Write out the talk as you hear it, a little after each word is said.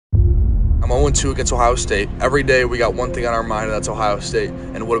0-2 against Ohio State. Every day we got one thing on our mind, and that's Ohio State.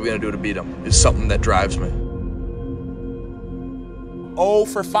 And what are we going to do to beat them? Is something that drives me. 0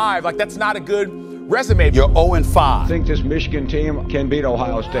 for 5. Like, that's not a good resume. You're 0 and 5. I think this Michigan team can beat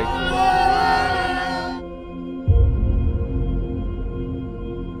Ohio State.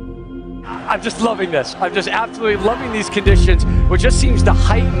 I'm just loving this. I'm just absolutely loving these conditions, which just seems to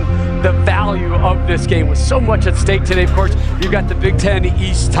heighten the value of this game with so much at stake today. Of course, you've got the Big Ten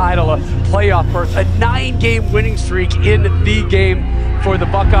East title, a playoff berth, a 9-game winning streak in the game for the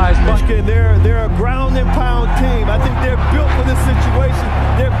Buckeyes. Michigan, they're a ground and pound team. I think they're built for this situation.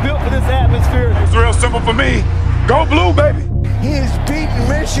 They're built for this atmosphere. It's real simple for me. Go blue, baby. He has beaten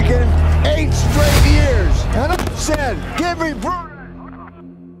Michigan 8 straight years. And I said, give me Bruce.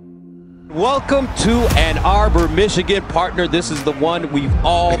 Welcome to Ann Arbor, Michigan, partner. This is the one we've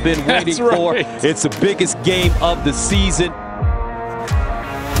all been waiting for. It's the biggest game of the season.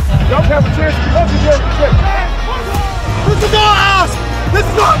 Don't have a chance to come to the championship. This is our house. This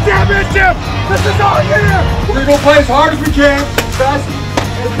is our championship. This is our year. We're going to play as hard as we can, as fast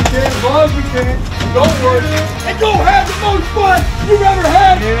as we can, as long as we can. Don't worry. And go have the most fun you've ever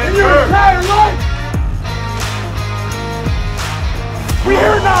had in your entire life. We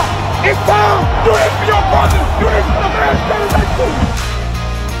here now. It's time! Do this for your brothers! Do this for the man standing next to you!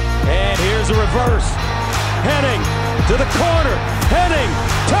 And here's a reverse. Heading to the corner. Heading.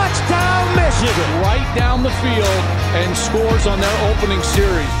 Touchdown, Michigan! Right down the field and scores on their opening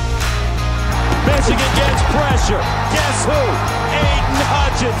series. Michigan gets pressure. Guess who? Aiden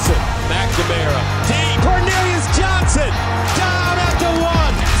Hutchinson. McNamara. Deep. Cornelius Johnson. Down after 1.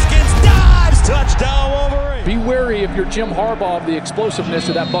 Skins dives. Touchdown Wolverine. Be wary if you're Jim Harbaugh of the explosiveness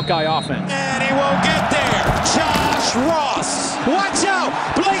of that Buckeye offense. And he won't get there. Josh Ross. Watch out.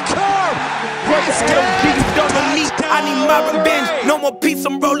 Blake Corum. I need my revenge. No more peace.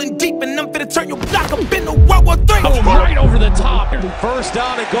 I'm rolling deep and I'm finna turn your block up into World War III. Right over the top. First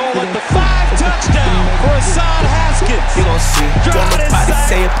down and goal at the 5. Touchdown for Hassan Haskins. You gon' see. Don't nobody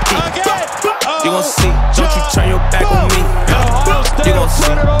say it. You gon' see. Don't you turn your back on me. You gon'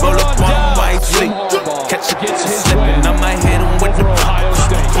 see. Roll up one white fleet. Catch a slipping. I might hit him with the Ohio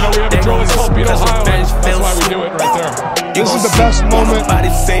State. You know we have a drill that's called Beat Ohio. That's why we do it right there. This is the best moment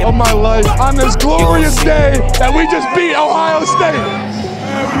of my life on this glorious day that we just beat Ohio State.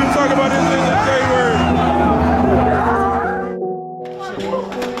 We've been talking about this since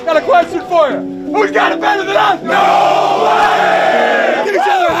the Got a question for you. Who's got it better than us? No!